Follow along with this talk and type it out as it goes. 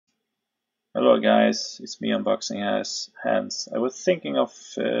Hello guys, it's me unboxing hands. I was thinking of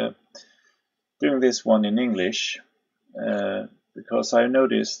doing this one in English because I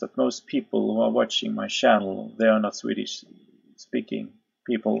noticed that most people who are watching my channel, they are not Swedish speaking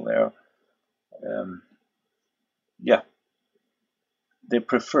people. They're yeah, they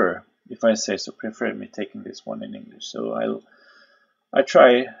prefer, if I say so, prefer me taking this one in English. So I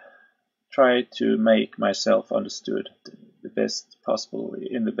try to make myself understood the best possible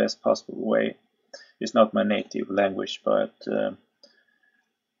in the best possible way. It's not my native language, but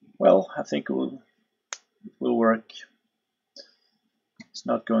well, I think it will work. It's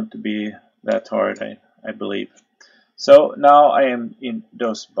not going to be that hard, I believe. So now I am in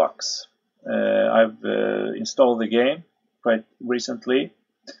DOS box. I've installed the game quite recently,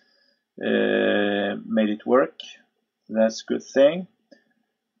 made it work. That's a good thing.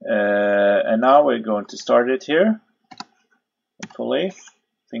 And now we're going to start it here. Hopefully,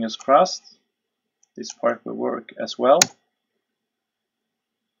 fingers crossed, this part will work as well.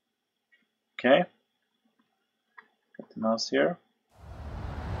 Okay, got the mouse here.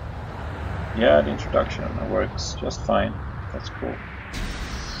 Yeah, the introduction works just fine. That's cool.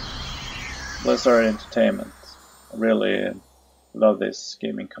 Blizzard Entertainment. I really love this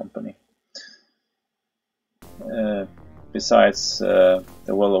gaming company. Besides the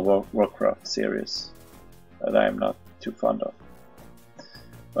World of Warcraft series that I'm not too fond of.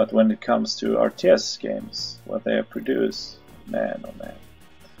 But when it comes to RTS games, what they produce, man oh man.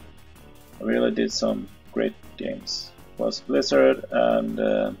 I really did some great games. It was Blizzard and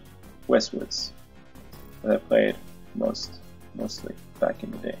Westwoods that I played mostly back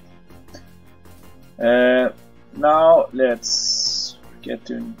in the day. Now let's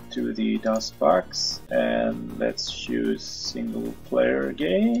get into the DOS box and let's choose single player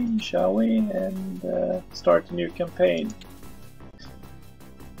game, shall we? And start a new campaign.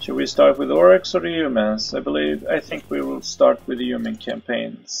 Should we start with orcs or the humans? I think we will start with the human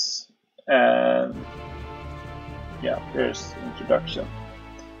campaigns. And yeah, here's the introduction.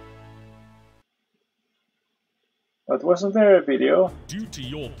 But wasn't there a video? Due to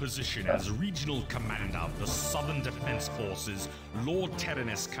your position as regional commander of the Southern Defense Forces, Lord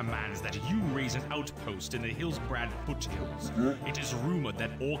Tyrannus commands that you raise an outpost in the Hillsbrad foothills. It is rumored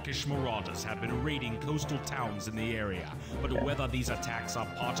that orcish marauders have been raiding coastal towns in the area, but whether these attacks are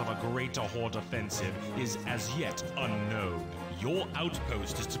part of a greater horde offensive is as yet unknown. Your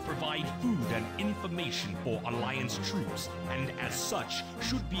outpost is to provide food and information for Alliance troops, and as such,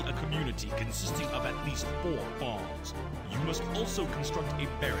 should be a community consisting of at least 4 farms. You must also construct a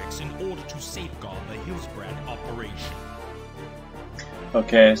barracks in order to safeguard the Hillsbrad operation.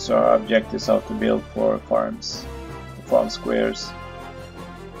 Okay, so our objectives are to build 4 farms, farm squares,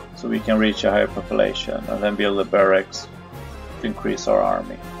 so we can reach a higher population, and then build a barracks to increase our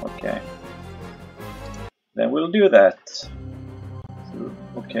army. Okay. Then we'll do that.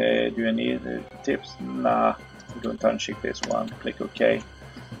 Okay, do you need tips? Nah, don't uncheck this one. Click OK.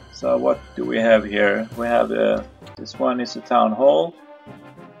 So what do we have here? We have this one is a town hall.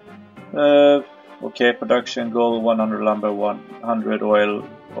 Okay, production goal 100 lumber, 100 oil.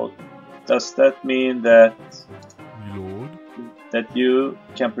 Does that mean that you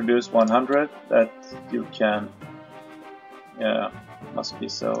can produce 100? That you can? Yeah, must be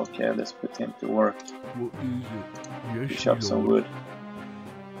so. Okay, let's put him to work. What is it? Yes, Chop some wood.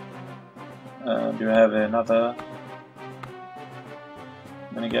 Do you have another?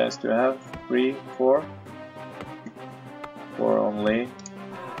 How many guys do you have? 3, 4? 4 only.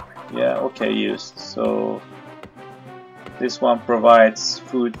 Yeah, okay, used. So this one provides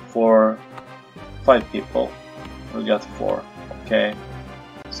food for 5 people. We got 4. Okay.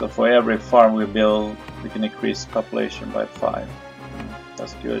 So for every farm we build, we can increase population by 5.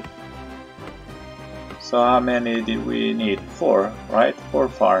 That's good. So how many did we need? 4, right? 4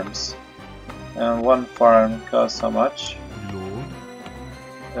 farms. And 1 farm costs how much?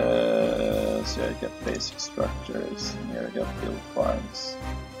 So I got basic structures, and here I got build farms.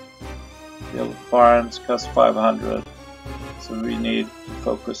 Build farms cost 500, so we need to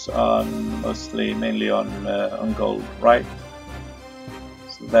focus on mainly on gold, right?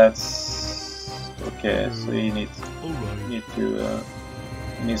 So that's okay. So you need to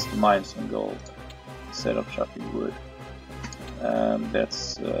mine some gold instead of chopping wood, and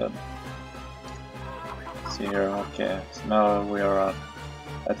that's. See here, okay, so now we are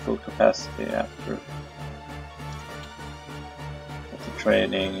at full capacity after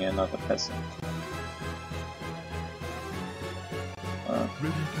training another peasant.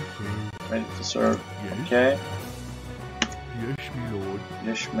 Ready to serve. Yes. Okay. Yes, my lord.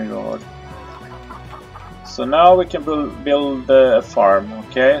 Yes, my lord. So now we can build a farm.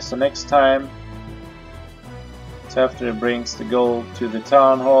 Okay, so next time, so after he brings the gold to the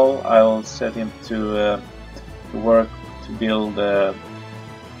town hall, I'll set him to work to build a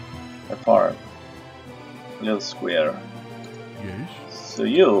farm, a little square. Yes. So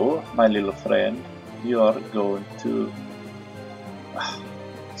you, my little friend, you are going to...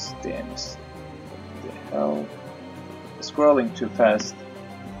 Damn, what the hell? Scrolling too fast.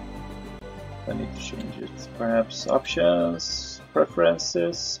 I need to change it. Perhaps options,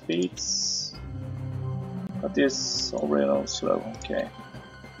 preferences, speeds. But this already on slow. Okay.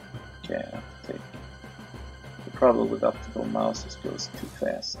 Okay, I have to take. The problem with optical mouse is it goes too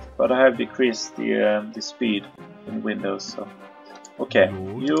fast. But I have decreased the speed in Windows. So okay,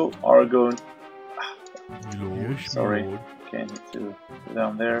 you are going. Yes, Sorry. Lord. Okay, I need to go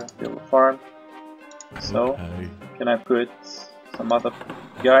down there, build a farm. So Okay. can I put some other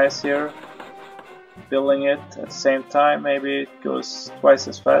guys here? Building it at the same time, maybe it goes twice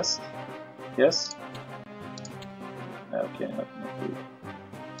as fast. Yes? Okay, not good.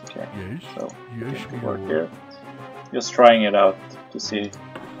 Okay, Yes. so Yes, it my work lord. here. Just trying it out to see,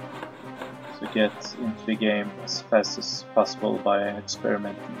 to get into the game as fast as possible by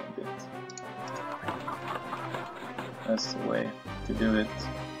experimenting a bit. That's the way to do it,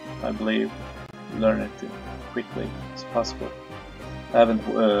 I believe. Learn it quickly as possible. I haven't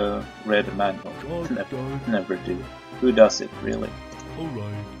read a manual. Never do. Who does it really?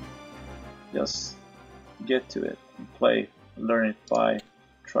 Alright. Just get to it and play. Learn it by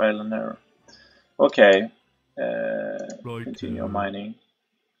trial and error. Okay. Right. Continue mining.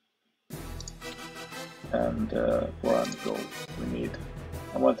 And 400 gold we need.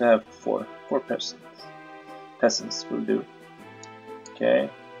 I want to have four peasants. Peasants will do. Okay.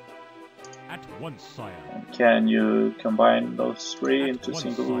 At once, sire. And can you combine those three into a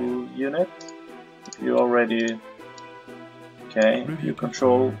single unit? If you already... Okay, you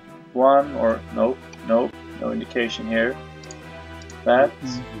control one or... no indication here. That.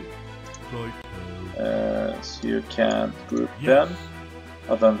 Right. So you can't group Yes. them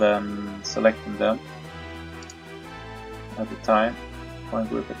other than selecting them at the time. One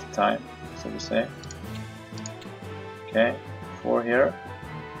group at a time, so to say. Okay, 4 here.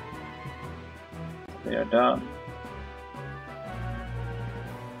 They are done.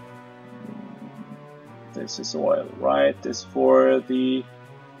 This is oil, right? This for the...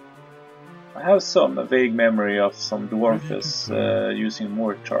 I have some vague memory of some dwarfs using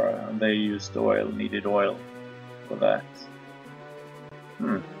mortar, and they used oil, needed oil for that.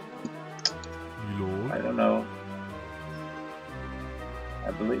 My I lord. don't know.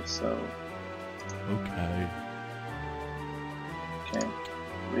 I believe so. Okay. Okay,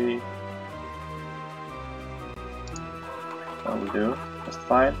 3. That will do, just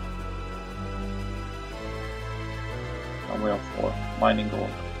fine. And we have 4, mining gold.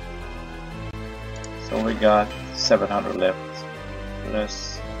 So we got 700 left. So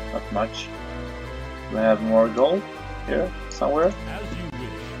that's not much. We have more gold here, somewhere. As you wish.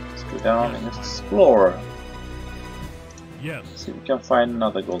 Let's go down and explore. Yes. See if we can find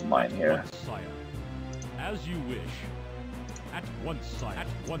another gold mine At here. once, sire. As you wish. At once, sire. At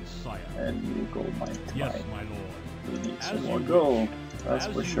once, sire. And new gold mine to Yes, mine. my lord. We need As some more you gold, wish. that's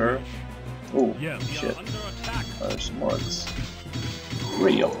As for you sure. wish. Oh, Yes, we shit. are under attack. There's more. There's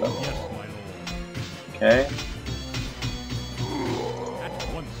 3 of them. Yes, my lord. Okay,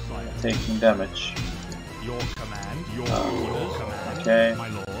 At once, sire. taking damage. Your command. Your orders. Command. Okay. My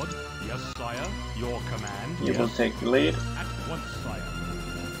lord. Yes, sire. Your command. You yes. will take the lead. At once, sire.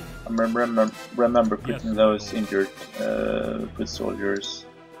 I remember putting Yes, those my injured foot soldiers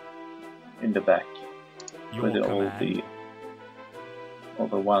in the back. Your With command. all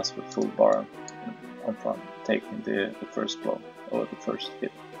the ones with full bar on front, taking the first blow or the first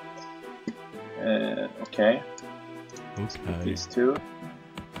hit. Okay, Okay. these 2.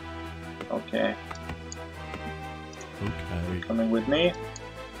 Okay, Okay. coming with me.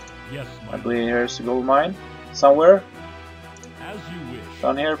 Yes, my I believe here's a gold mine somewhere As you wish.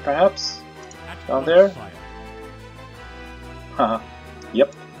 down here, perhaps. At down once, there? sire. Haha.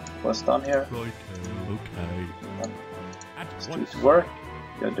 Yep, was down here. Right. Okay. At Let's do once, to work.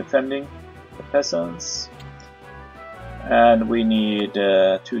 We are defending the peasants. And we need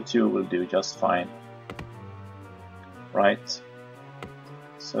 2-2 will do just fine. Right.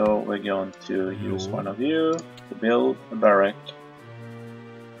 So we're going to use one of you to build a barrack.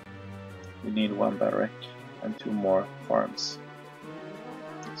 We need 1 barrack and 2 more farms.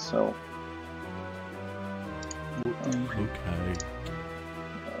 So Okay.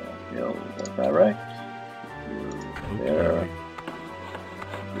 build a barrack. You there. Okay.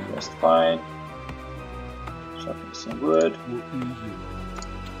 Do just fine. Chopping some wood. What is it?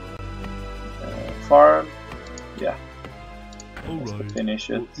 farm. Yeah, All just to right. finish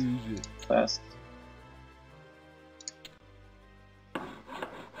it What is it? fast.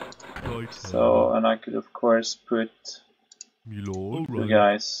 Right. So, and I could of course put me lord. you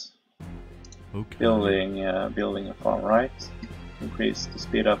guys Okay. building a farm, right? Increase to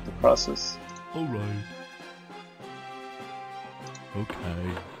speed up the process. All right. Okay.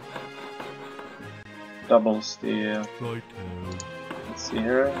 Doubles the. Right. Let's see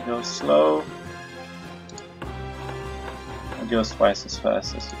here. It goes slow. It goes twice as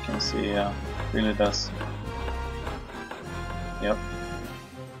fast as you can see. Yeah, really does. Yep.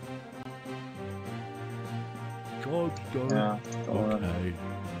 Job's done. Yeah. Go on. Okay.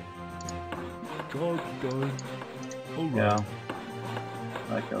 Job's done. All right. Yeah.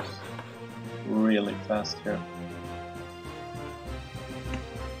 That goes really fast here.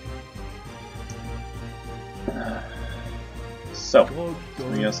 So, Job's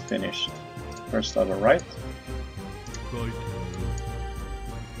done. we just finished first level, right? Right.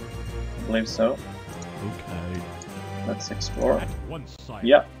 I believe so. Okay. Let's explore. At once, sire.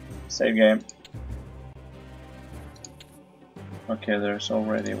 Yeah, save game. Okay, there's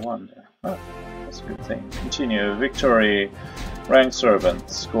already one there. Oh, that's a good thing. Continue. Victory. Rank servant.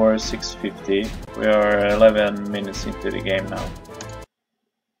 Score 650. We are 11 minutes into the game now.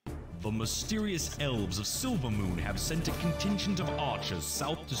 The mysterious elves of Silvermoon have sent a contingent of archers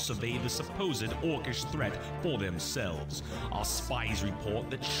south to survey the supposed orcish threat for themselves. Our spies report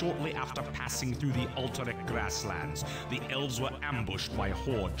that shortly after passing through the Altaric grasslands, the elves were ambushed by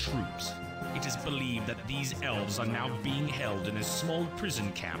Horde troops. It is believed that these elves are now being held in a small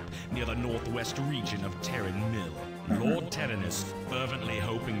prison camp near the northwest region of Terran Mill. Lord Tyrannus, fervently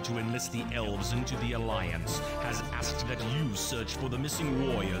hoping to enlist the elves into the Alliance, has asked that you search for the missing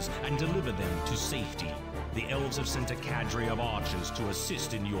warriors and deliver them to safety. The elves have sent a cadre of archers to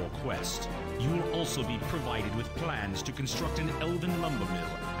assist in your quest. You will also be provided with plans to construct an elven lumber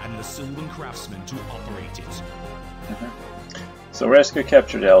mill and the Sylvan craftsmen to operate it. So rescue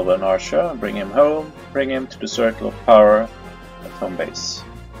captured Elven Archer, bring him home, bring him to the circle of power at home base.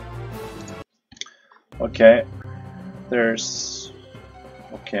 Okay, there's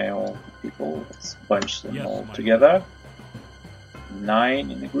all people. Let's bunch them all together.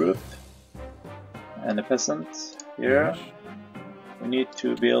 9 in the group, and a peasant here. We need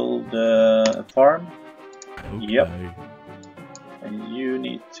to build a farm. Okay. Yep, and you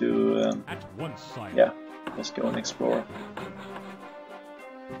need to At once, sire. yeah. Let's go and explore.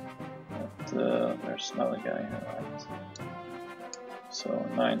 But, there's another guy here, right? So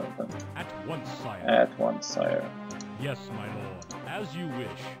 9 of them At once, sire. at once, sire. Yes, my lord. As you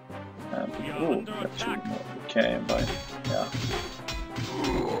wish. And We are oh, under got 2 attack. more. Okay, but yeah,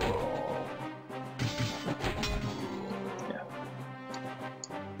 yeah.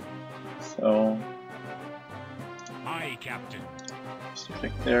 So Aye, Captain. just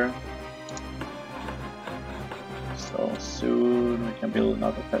click there. So soon we can build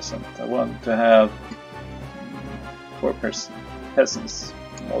another peasant. I want to have 4 peasants,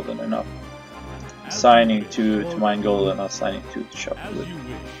 more than enough. Assigning 2 to mine gold and assigning 2 to shop As wood. you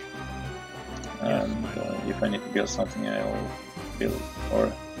wish. And if I need to build something, I'll build or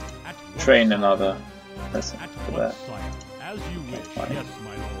At once, train sire. another peasant At for once, that. sire. As you wish. Fine. Yes,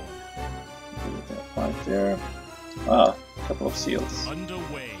 my lord. Do that right there. Ah, a couple of seals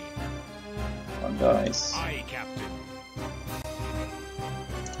Underway. on the ice. Aye, Captain.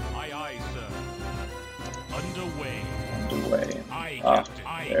 Aye, aye, sir. Underway. Underway. Aye, Ah, Captain.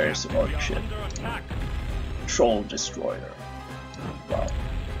 Aye, there's Captain. an orc We are ship. under attack. Troll destroyer. Wow.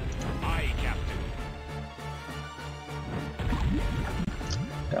 Aye, Captain.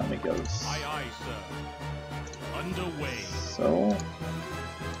 Down he goes. Aye, aye, sir. Underway. So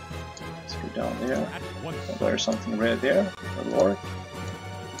let's go down there. At once, Oh, sir. there's something red there. A orc.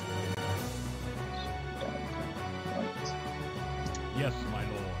 Right. Yes, my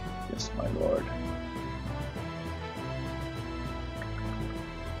lord. Yes, my lord.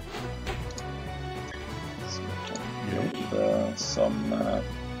 So we can build some.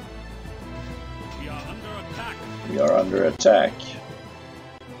 We are under attack. We are under attack.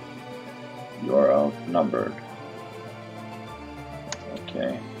 You are outnumbered.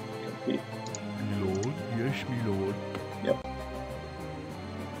 Okay. Compete. Me lord. Yes, me lord. Yep.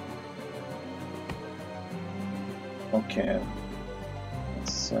 Okay.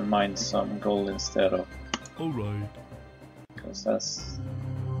 Let's mine some gold instead of, All right. because that's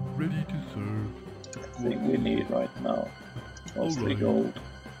Ready to serve. the thing we need right now. Mostly Alright. gold.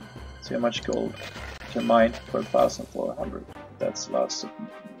 See how much gold? You can mine 12,400. That's lots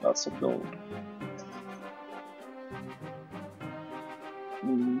of gold.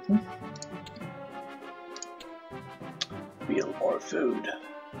 build more food.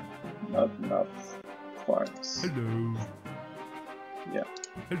 Not enough farms. Hello. Yeah.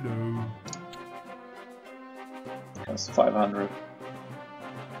 Hello. That's 500.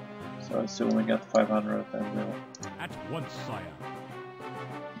 So soon we get 500 and we'll At once, sire.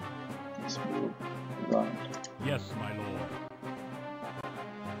 just move around. Yes, my lord.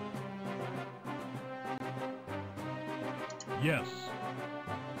 Yes.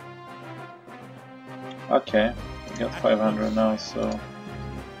 Okay, we got 500 now, so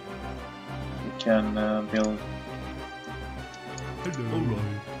we can build Hello.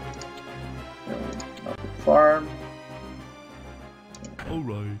 Alright. another farm.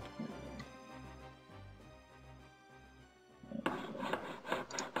 Alright.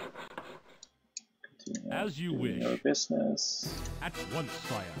 Continue As you doing wish. your business. At once,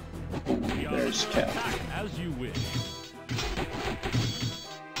 sire. We are There's under Cap. attack. As you wish.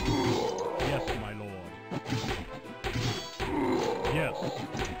 Yes, my lord. Yes.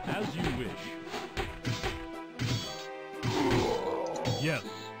 As you wish. Yes.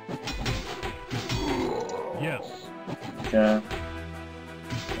 Yes. Okay.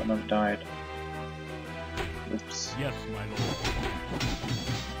 One have died. Oops. Yes, my lord.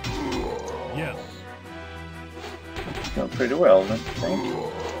 Yes. Going pretty well, I think.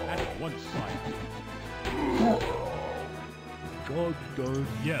 At once, sire. Job's done.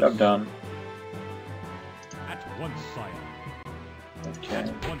 Yes. Job done. At once, sire. Okay.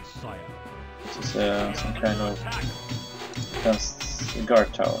 At once, sire. This is We are some under kind of attack. defense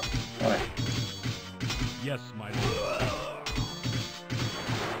guard tower. Right. Yes, my lord.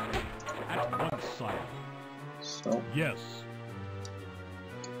 At once, sire. So, Yes.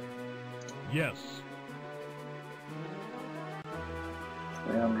 Yes.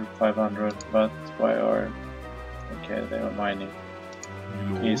 300, 500, but why are... Okay, they are mining.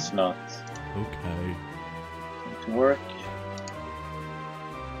 Milord. He's not. Okay. Going to work.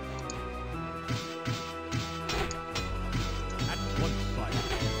 At once, sire.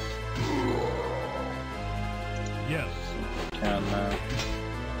 Yes. Can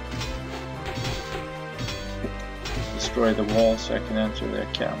destroy the wall so I can enter their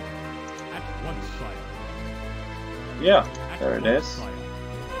camp. At once, sire. Yeah, At there it once, is. sire.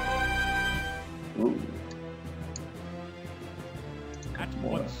 Ooh, At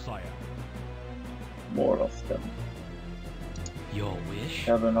More. once, sire. more of them. Your wish?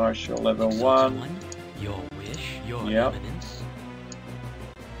 Have an archer level Exalted 1. Your wish? Your Yep. eminence?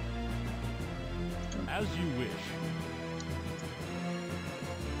 As you wish.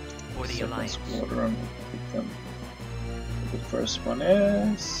 For the Second Alliance? squadron. Pick them. The first one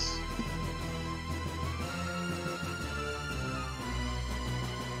is...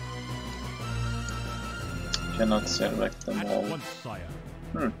 Cannot select them At all. once, sire.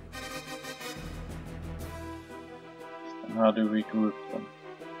 And how do we group them?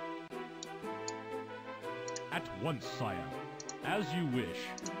 At once, sire. As you wish.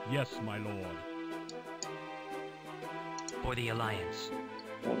 Yes, my lord. For the Alliance?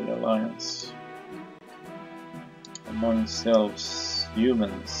 For the Alliance. Among themselves,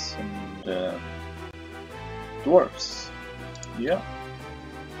 humans and dwarves. Yeah.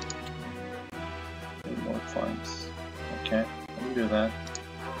 Need more farms. Okay, let me do that.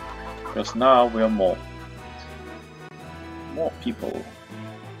 Because now we are more people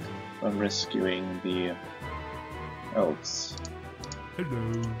when rescuing the elves.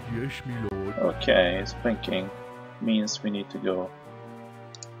 Hello. Yes, milord. Okay, it's blinking. Means we need to go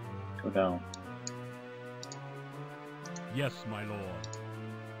down. Yes, my lord.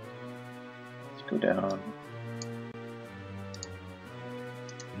 Let's go down.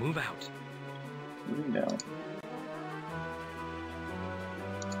 Move out. Moving down.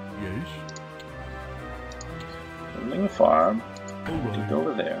 Yes. Building a farm. Alright. Go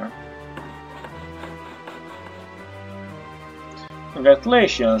over there.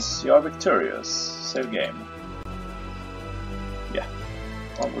 Congratulations, you are victorious. Save game. Yeah.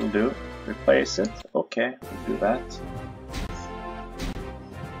 What we'll do? Replace it. Okay, we'll do that.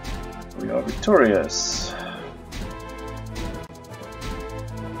 We are victorious.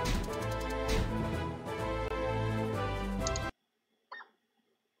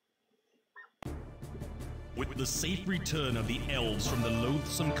 With the safe return of the elves from the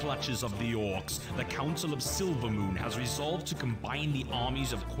loathsome clutches of the orcs, the Council of Silvermoon has resolved to combine the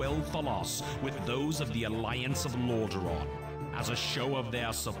armies of Quell Thalos with those of the Alliance of Lordaeron. As a show of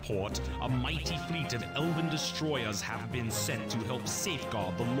their support, a mighty fleet of elven destroyers have been sent to help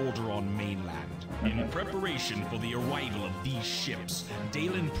safeguard the Lordaeron mainland. In preparation for the arrival of these ships,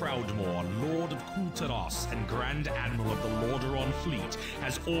 Dalen Proudmoore, Lord of Kultaros and Grand Admiral of the Lordaeron fleet,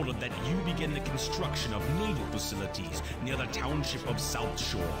 has ordered that you begin the construction of naval facilities near the township of South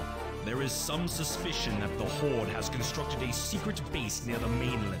Shore. There is some suspicion that the Horde has constructed a secret base near the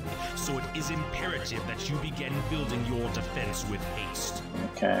mainland, so it is imperative that you begin building your defense with haste.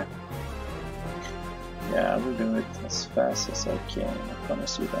 Okay. Yeah, I will do it as fast as I can. I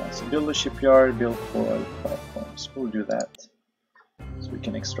promise you that. So build a shipyard, build 4 oil platforms. We'll do that. So we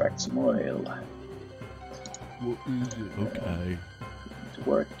can extract some oil. What is it? Okay. To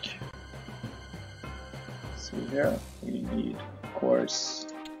work. So here we need, of course,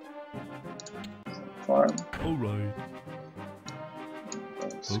 some farm. Alright.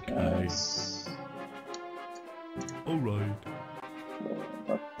 Those Okay. guys. Alright.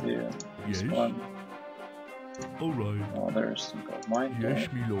 But this Yes. one. Alright. Oh, there's some gold mine there.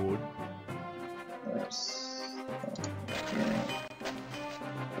 Yes, me lord. There's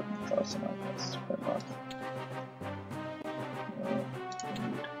 1,000 of that's quite a lot.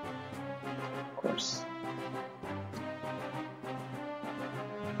 Of course.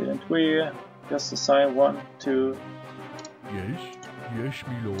 Didn't we just assign 1, 2? Yes. Yes,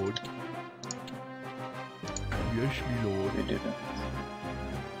 me lord. Yes, me lord. We didn't.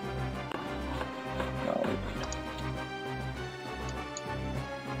 No, we didn't.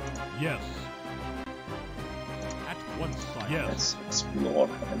 Yes. At once, sire. Yes. Let's explore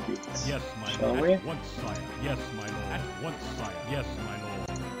a bit. Yes, my Shall lord. we? At once, sire. Yes, my lord. At once, sire. Yes, my lord.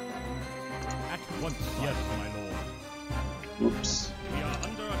 At once, sire. Yes, my lord. Oops. We are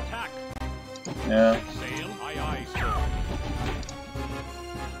under attack. Yeah, Sail. Aye, aye, sir.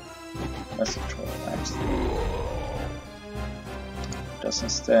 that's a troll actually. Doesn't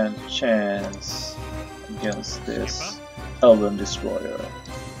stand a chance against this Elven Destroyer.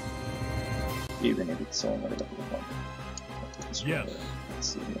 Even if it's only level 1. Yes. Let's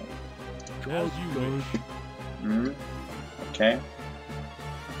see here. As you wish. Okay.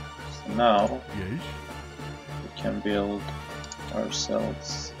 So now Yes. we can build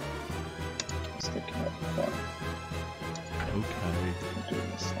ourselves. Let's take another one. Okay. We'll do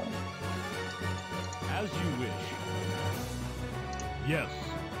this one. As you wish. Yes.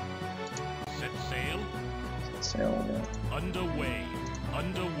 Set sail. Sail there. Underway.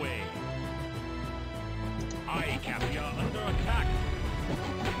 Underway. Aye, Captain. We are under attack.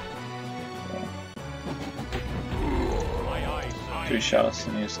 Aye, aye, sir. 2 shots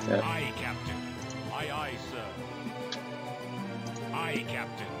and he's dead. Aye, Captain. Aye, aye, sir. Aye,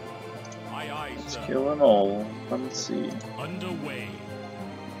 Captain. Aye, aye, Let's sir. kill them all. Let's see. Underway.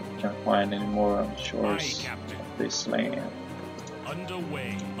 We can't find any more on the shores Aye, Captain. of this land.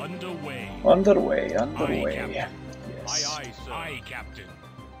 Underway. Underway. Underway, Aye, underway. Captain. Aye, Yes. aye, sir. Aye, Captain.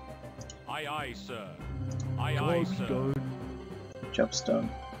 Aye, aye, sir. Aye, aye, sir. Job's done.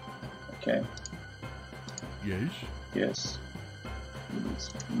 Okay. Yes. Yes. We need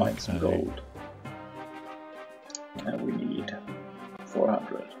to mine some Okay. gold. And we need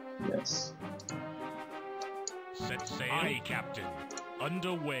 400. Yes. Set sail. Aye, Captain.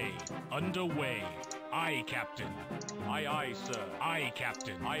 Underway. Underway. Aye, Captain. Aye, aye, sir. Aye,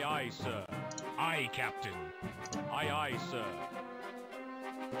 Captain. Aye, aye, sir. Aye, Captain. Aye, aye, sir.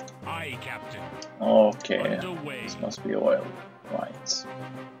 Aye, Captain. Okay. Underway. This must be oil. Right.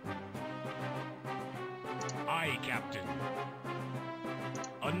 Aye, Captain.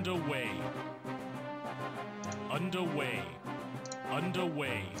 Underway. Underway.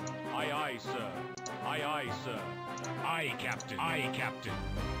 Underway. Aye, aye, sir. Aye, aye, sir. Aye, Captain. Aye, Captain.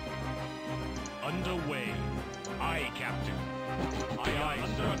 Underway. Aye, Captain. Aye, aye,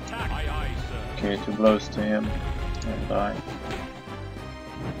 sir. Attack. Aye, aye, sir. Okay, 2 blows to him. And die.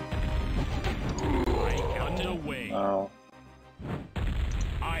 Aye, Captain. Underway. Now.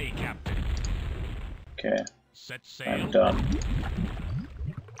 Aye, Captain. Okay. Set sail. I'm done.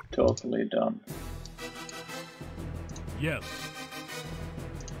 Totally done. Yes.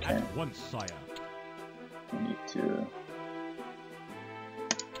 Okay. At once, sire. We need to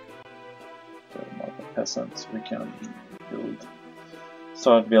build more peasants. We can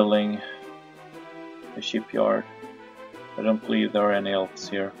start building a shipyard. I don't believe there are any elves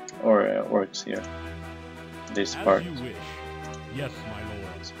here or orcs here. This As part, you wish. Yes, my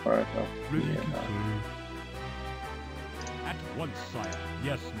lord. this part of Ready the to serve. At once, sire.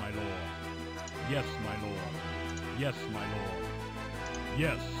 Yes, my lord. Yes, my lord. Yes, my lord.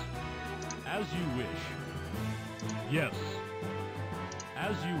 Yes. As you wish. Yes.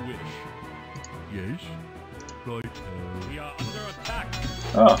 As you wish. Yes. Right. We are under attack.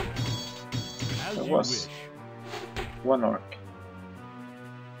 Oh, As there you was wish. one orc.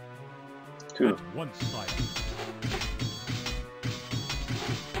 Two. At once, sire.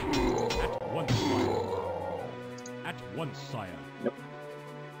 At once, sire. At once, sire. Yep.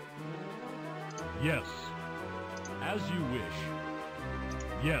 Yes. As you wish.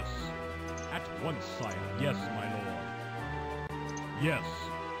 Yes. At once, sire. Yes, my lord. Yes.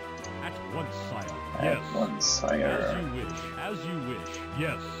 At once, sire. Yes. At one sire. As you wish. As you wish.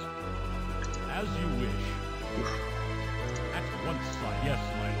 Yes. As you wish. At once, sire. Yes,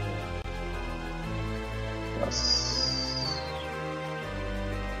 my lord. Plus.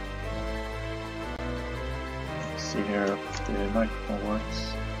 Let's see here if the microphone works.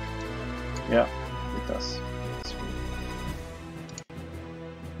 Yeah, it does. That's good.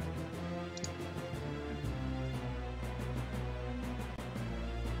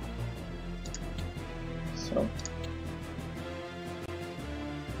 So.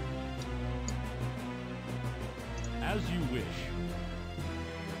 As you wish.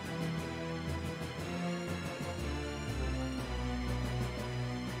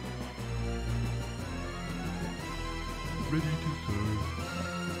 Ready to serve.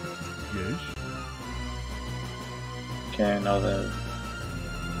 Yes. Okay, now the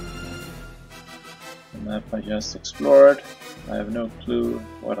map I just explored. I have no clue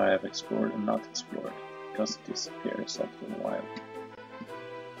what I have explored and not explored, because it disappears after a while.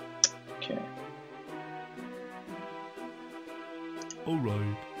 Okay.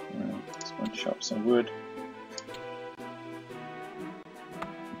 Alright. Let's go and chop some wood.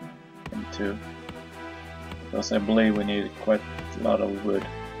 Into. Because I believe we need quite a lot of wood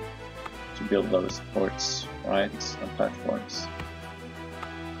to build those forts, right? And platforms.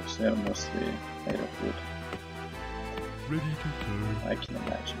 Because they are mostly made of wood. Ready to serve. I can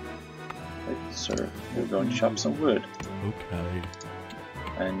imagine. Ready to serve. We're going to chop some wood. Okay.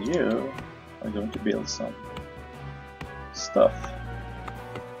 And you are going to build some stuff.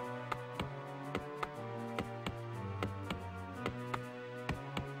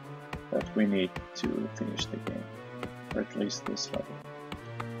 That we need to finish the game. Or at least this level.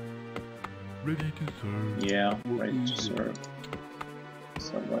 Ready to serve. Yeah, ready to serve.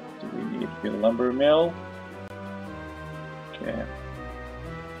 So what do we need? Build a lumber mill. Okay.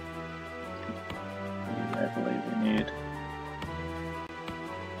 I believe we need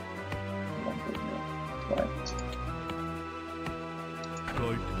lumber mill. Right.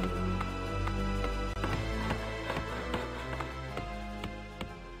 Right.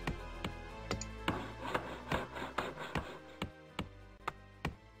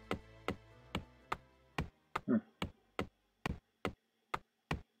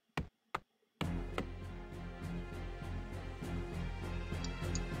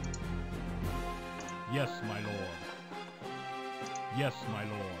 Yes, my lord. Yes, my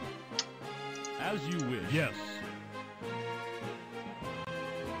lord. As you wish. Yes.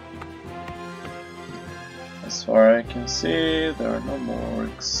 As far as I can see, there are no more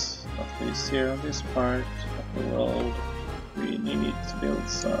orcs. At least here on this part of the world, we need to build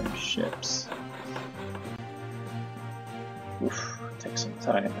some ships. Oof, takes some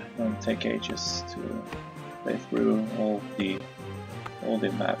time. It'll take ages to play through all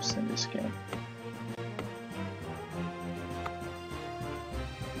the maps in this game.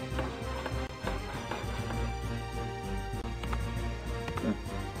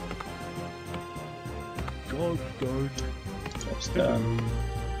 Job's done.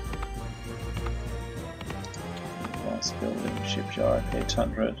 Advanced building, shipyard,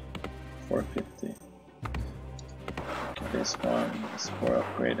 800, 450. Okay, this one is for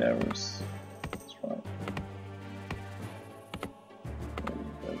upgrade errors. That's right.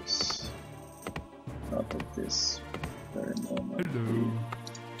 Those. Not at this very moment. Hello.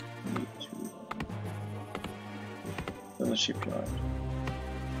 We need to build a shipyard.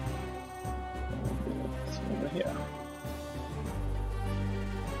 Over here.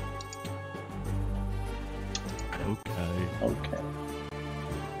 Okay. Okay.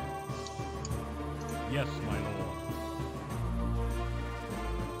 Yes, my lord.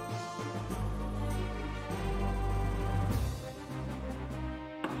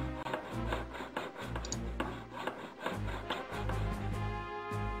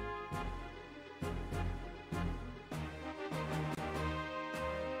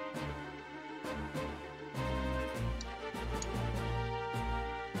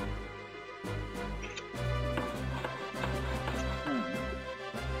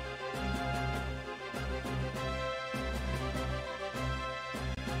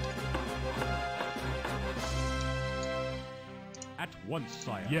 Once,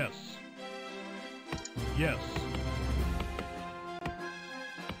 sire. Yes. Yes.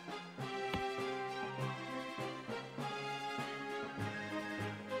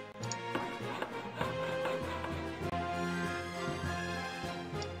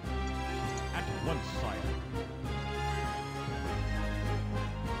 At once, sire.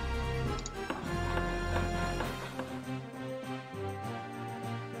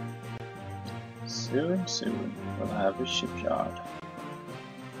 Soon we'll have a shipyard.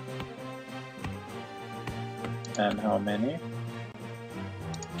 And how many?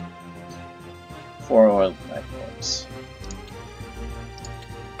 4 oil platforms.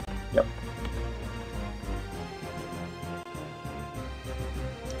 Yep.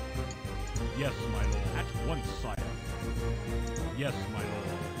 Yes, my lord. At once, sire. Yes, my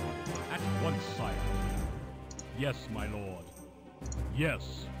lord. At once, sire. Yes, my lord.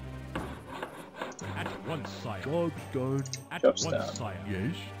 Yes. At once, sire. Job's done. At Job's once, done. sire.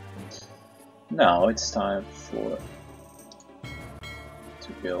 Yes. Now it's time to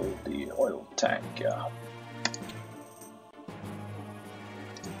build the oil tanker.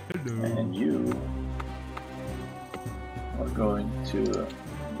 Hello. And you are going to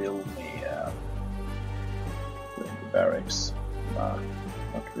build me the barracks. Nah,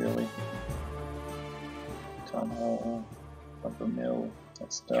 not really. Town hall, rubber mill,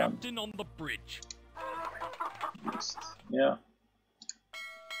 that's done. Captain on the bridge. East. Yeah.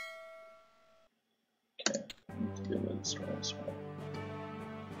 Okay, need to build a strong as well.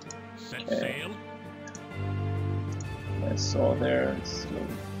 Set Okay. sail. I saw there it's still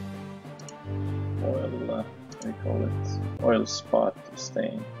oil, what do you call it? Oil spot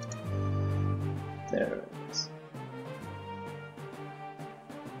stain. There it is.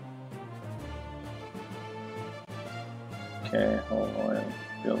 Okay, whole oil,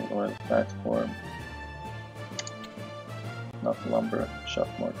 build oil platform. Not lumber, chop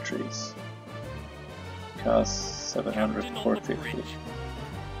more trees. Cost 700, Captain on the 450. bridge.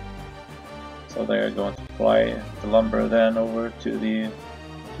 So they are going to fly the lumber then over to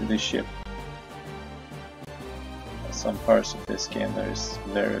the ship. Some parts of this game that is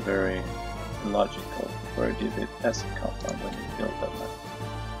very logical. Where did it peasant come from when you build them?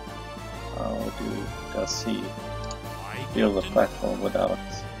 How does he Aye, build a Captain. platform without?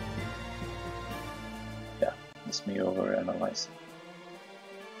 Yeah, it's me over analyzing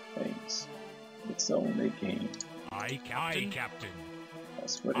things. It's only a game. Aye, Captain. Aye, Captain.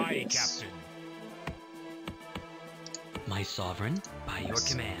 That's what Aye, it is. Captain. My sovereign, by your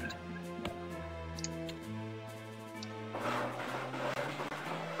Yes. command.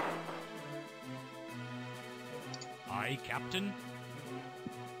 Aye, Captain.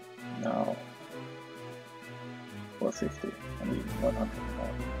 Now 450. I need 100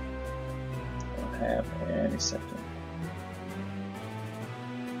 more. Don't have any second.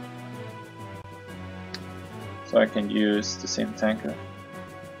 So I can use the same tanker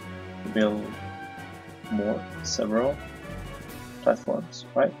to build several platforms,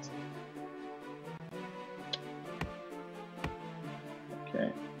 right? Okay.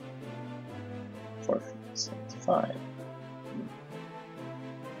 475.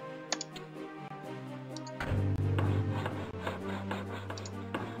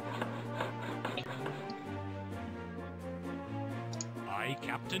 Aye,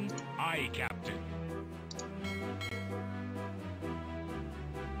 Captain. Aye, Captain.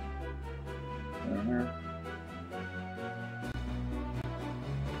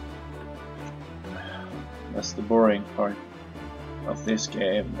 That's the boring part of this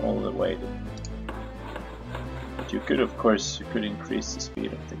game all the way. But you could, of course, increase the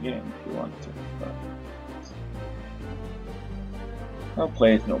speed of the game if you want to. But I'll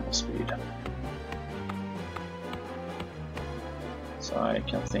play at normal speed, so I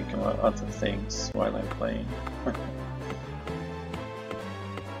can think about other things while I'm playing.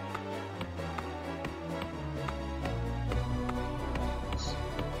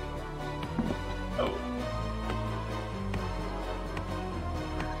 Oh.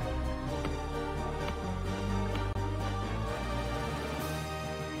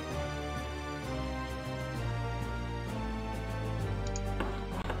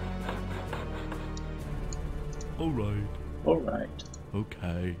 Alright. Alright,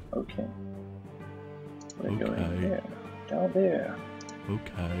 Okay. okay. We're going Okay. there, down there,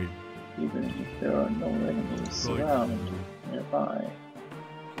 Okay. even if there are no enemies Right. around nearby.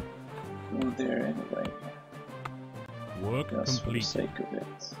 Go there anyway, Work just for the complete. sake of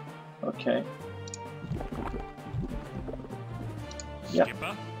it. Okay, Yeah.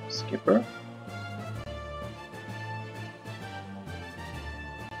 Skipper. skipper.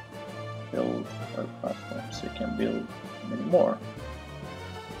 Build a platform so you can build many more.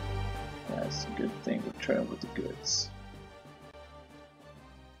 Yeah, That's a good thing. Return with the goods.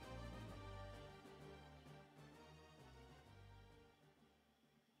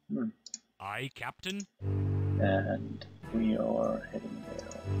 Aye, Captain. And we are heading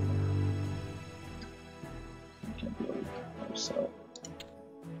there. We can build ourselves.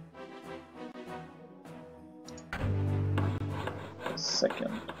 A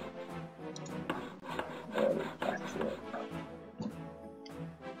second water platform.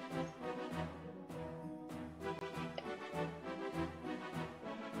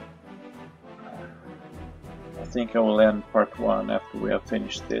 I think I will end part 1 after we have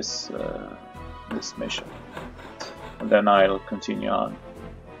finished this this mission, and then I'll continue on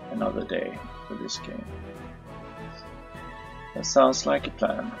another day for this game. That sounds like a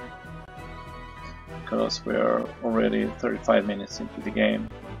plan, because we are already 35 minutes into the game,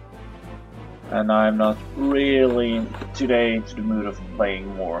 and I'm not really today into the mood of playing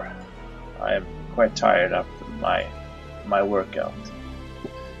more. I'm quite tired after my workout.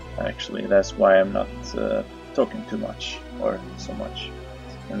 Actually, that's why I'm not talking too much or so much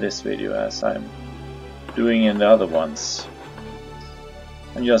in this video as I'm doing in the other ones.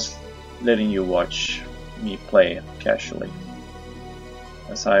 I'm just letting you watch me play casually,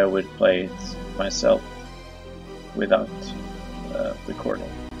 as I would play it myself without recording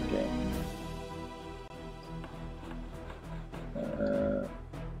the game.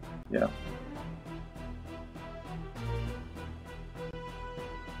 Yeah.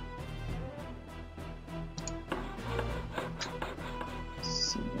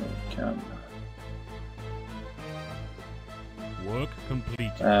 Work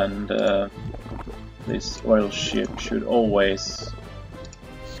complete. And this oil ship should always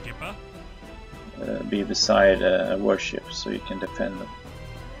Skipper. be beside a warship, so you can defend them.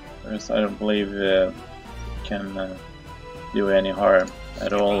 Whereas I don't believe it can do any harm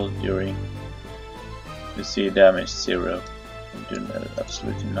at all during you see damage 0 and do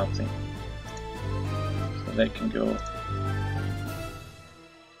absolutely nothing. So they can go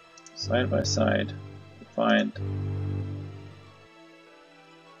side by side to find.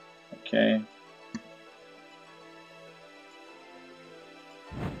 Okay.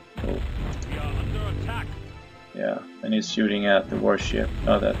 Oh. We are under attack. Yeah, and he's shooting at the warship,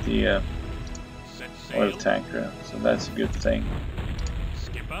 not at the Set sail. oil tanker, so that's a good thing.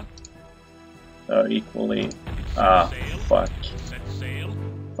 Skipper. Equally. Sail. Fuck. Set sail.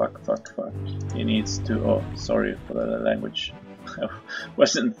 Fuck. He needs to. Oh, sorry for the language. I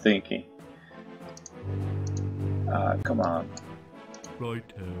wasn't thinking. Come on.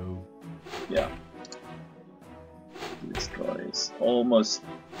 Righto. Yeah. Destroy is almost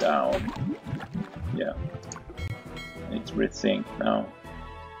down. Yeah. I need to rethink now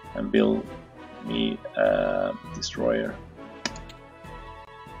and build me a destroyer.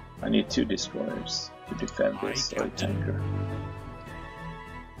 I need 2 destroyers to defend this oil tanker.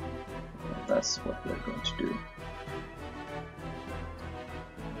 That's what we're going to do.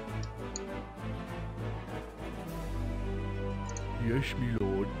 Yes, my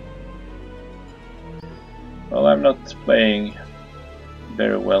lord. Well, I'm not playing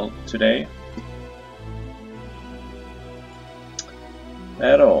very well today.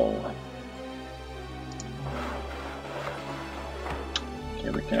 At all. Okay,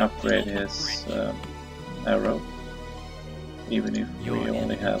 we can upgrade his arrow, even if we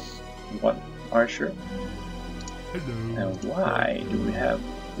only have 1 archer. Hello. And why do we have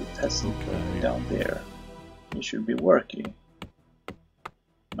the peasant down there? He should be working.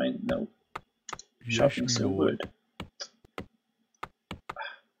 No. Yes, Chopping my some lord. wood.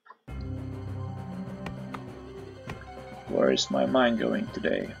 Where is my mind going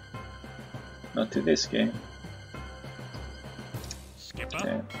today? Not to this game. Skipper.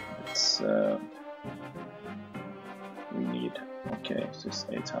 Okay, it's we need. Okay, it's just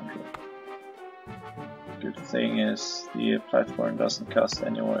 800. Good thing is the platform doesn't cost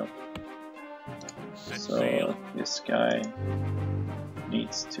any oil, Set so sail. this guy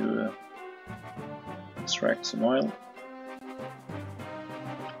needs to extract some oil.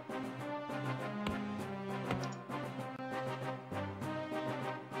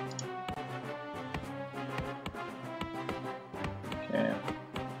 Okay.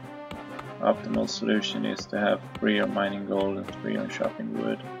 Optimal solution is to have 3 on mining gold and 3 on chopping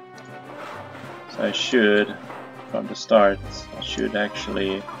wood. So I should, from the start, I should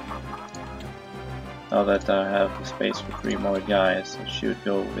actually, now that I have the space for 3 more guys, I should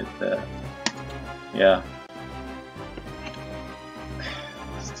go with yeah.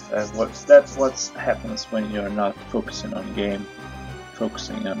 That's what happens when you're not focusing on the game,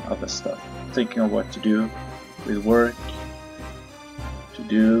 focusing on other stuff, thinking of what to do with work, to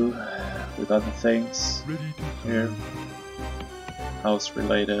do with other things Ready to here, house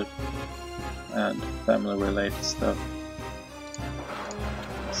related and family related stuff.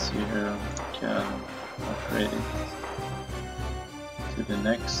 Let's see here, we can upgrade it to the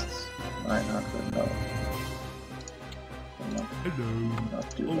next 900. No, Hello.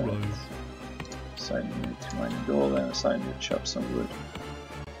 not do All that. right. Assign you to mining gold and assign you to chop some wood.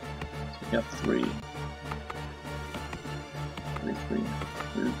 So we got 3.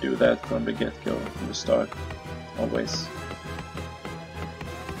 We'll do that from the get-go, from the start, always.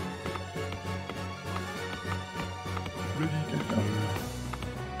 Ready to go.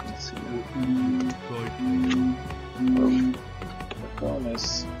 Let's see. Right. Oh, the phone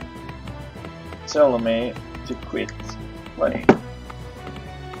is telling me to quit playing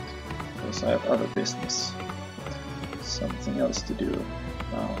because I have other business, something else to do.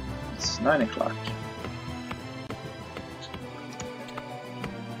 Now it's 9 o'clock.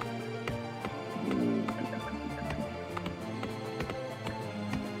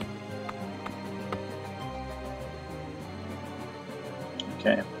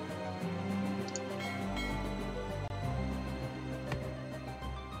 Okay.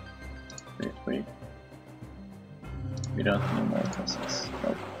 Wait. We don't need more puzzles.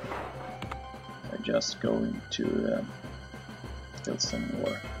 Nope. I'm just going to build some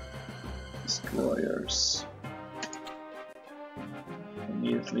more destroyers. I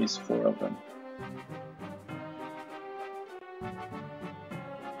need at least 4 of them.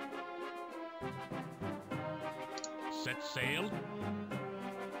 Set sail.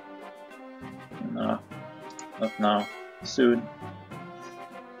 No, not now. Soon.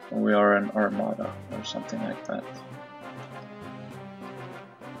 When we are an armada or something like that.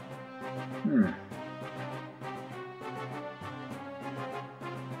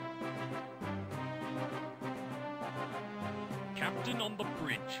 Captain on the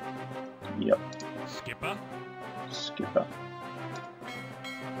bridge. Yep. Skipper. Skipper.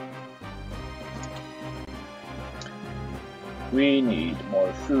 We need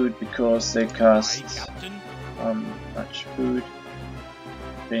more food because they Aye, cost Captain. much food.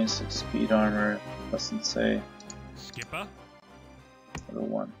 Basic speed armor doesn't say. Skipper. Level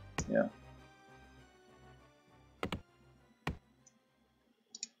 1, yeah.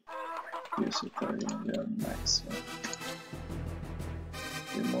 Use it 30 and we are max. Yeah.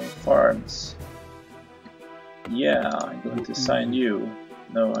 Do more farms. Yeah, I'm going to sign you.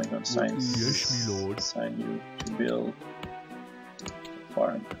 No, I'm going to sign. Yes, me lord. Sign you to build a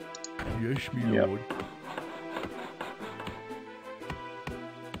farm. Yes, me Yep. lord.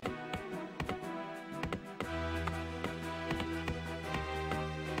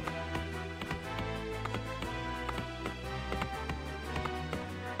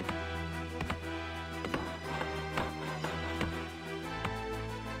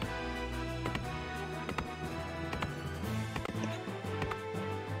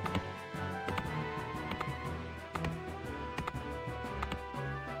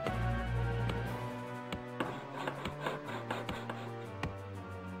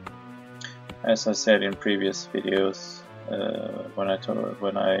 As I said in previous videos, when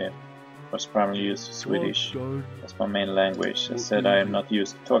I was primarily used Swedish Done. as my main language, I said I am not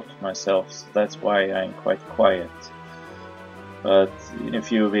used to talk to myself, so that's why I'm quite quiet. But in a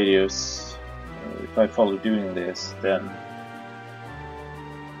few videos, if I follow doing this, then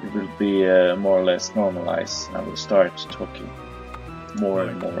it will be more or less normalized, and I will start talking more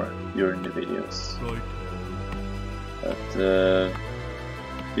and more during the videos. Right. But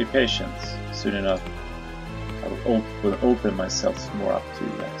be patient. Soon enough, I will open myself more up to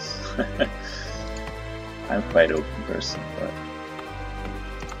you guys. I'm quite an open person, but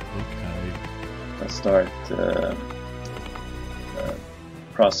Okay. I start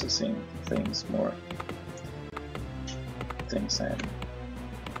processing things more. Things I'm. Okay,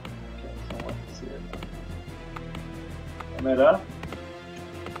 so what's here now? Mera?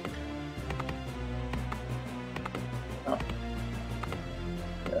 Oh.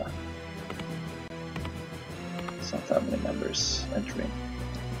 Yeah. Some family members entering.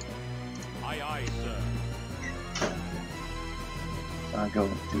 Aye, aye, sir. I'm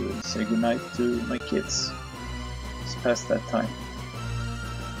going to say goodnight to my kids. It's past that time.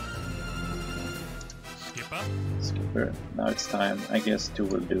 Skipper. Skipper, now it's time. I guess 2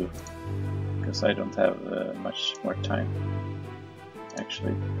 will do. Because I don't have much more time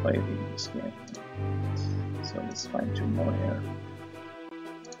actually playing this game. So let's find 2 more here.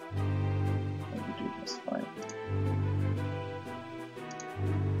 And we do just fine.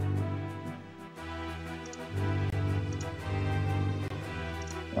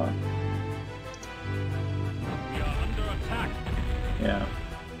 Wow. We are under attack. Yeah.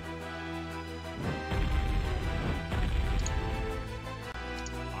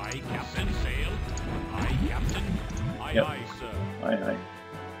 Aye, Captain. Sail. Aye, Captain. Aye, Yep. aye, sir. Aye, aye.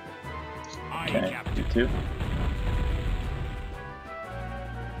 Aye, Okay, Captain. you too.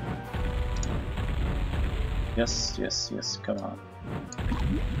 Yes, yes, yes, come on.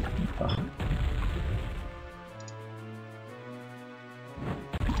 Ah.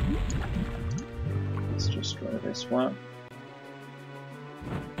 Let's just try this one.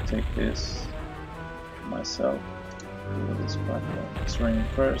 Take this myself. Do this platform. It's raining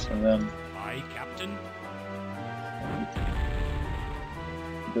first, and then Aye, Captain.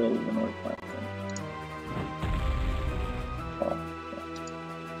 build another platform. Oh,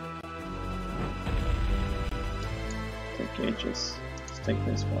 yeah. Take ages. Let's take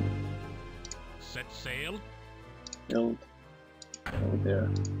this one. Set sail. Build over there.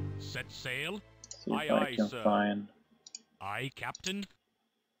 Set sail. See if Aye, I aye, can sir. find. Aye, Captain.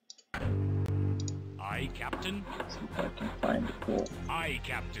 Aye, Captain. See if I can find the pool. Aye,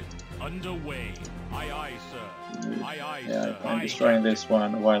 Captain. Underway. Aye, aye, sir. Aye, aye, Yeah, sir. I'm Aye, destroying Captain. this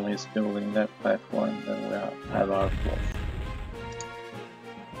one while he's building that platform. Then we have our pool.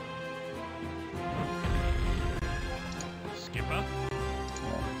 Skipper.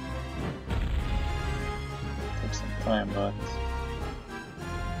 Take some time, but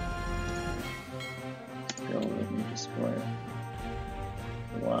still let me destroy it.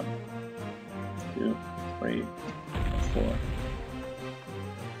 1, 2, 3, 4.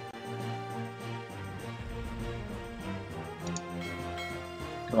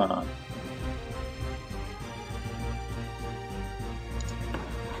 Come on.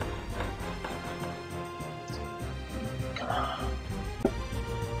 Come on.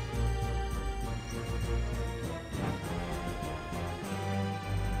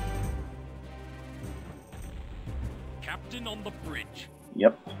 Captain on the bridge.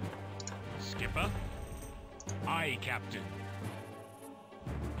 Yep. Skipper. Aye, Captain.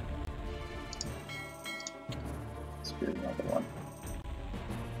 Let's do another one.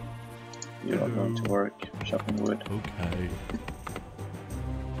 You are going to work chopping wood. Okay.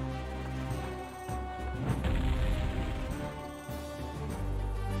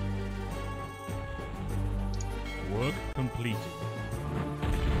 Work completed.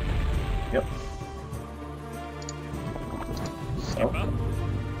 Yep. So, Skipper.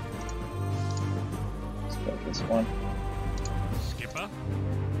 let's build this one. Skipper.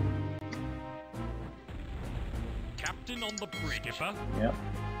 Captain on the bridge. Skipper. Yep.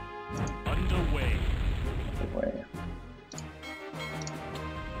 Underway. Away.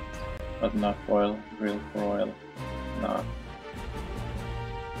 But enough oil. Drill for oil. No.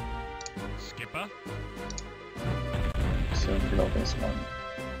 Skipper. So build this one.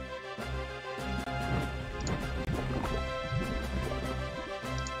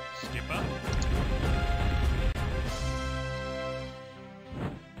 Skipper.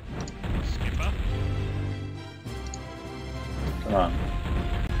 Skipper. Come on.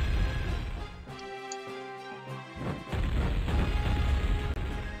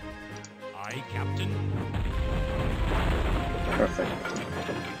 Aye, Captain. Perfect.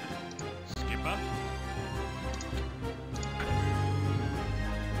 Skipper.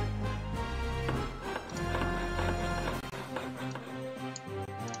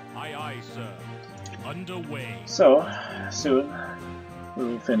 Aye, aye, sir. Underway. So, soon we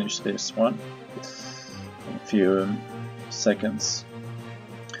will finish this one in a few seconds.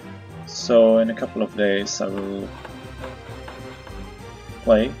 So, in a couple of days I will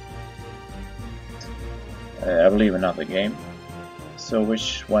play, I believe, another game. So,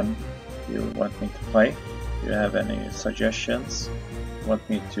 which one do you want me to play? Do you have any suggestions? Want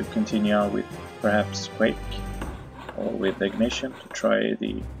me to continue on with perhaps Quake or with Ignition to try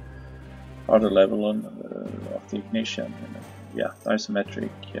the harder level on, of the Ignition? Yeah, isometric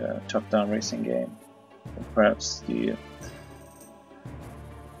top-down racing game. Or perhaps the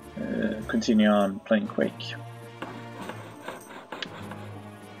continue on playing Quake.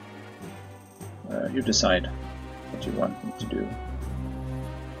 You decide what you want me to do,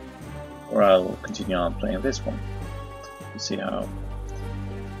 or I'll continue on playing this one to see how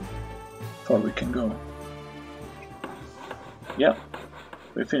far we can go. Yeah,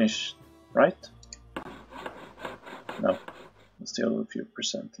 we finished, right? No, still a few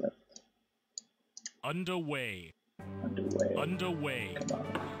percent left. Underway. Underway. Underway. Come on.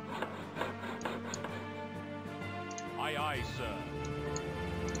 Aye, aye, sir.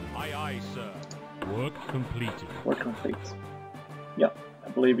 Aye, aye, sir. Work completed. Work complete. Yeah, I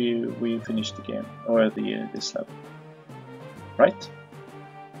believe we finished the game, or this level. Right?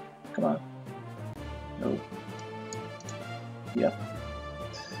 Come on. No. Yeah.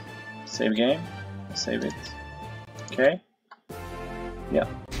 Save game. Save it. Okay. Yeah.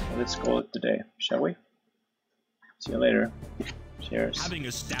 let's call it today, shall we? See you later. Cheers. Having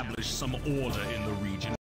established some order in the region,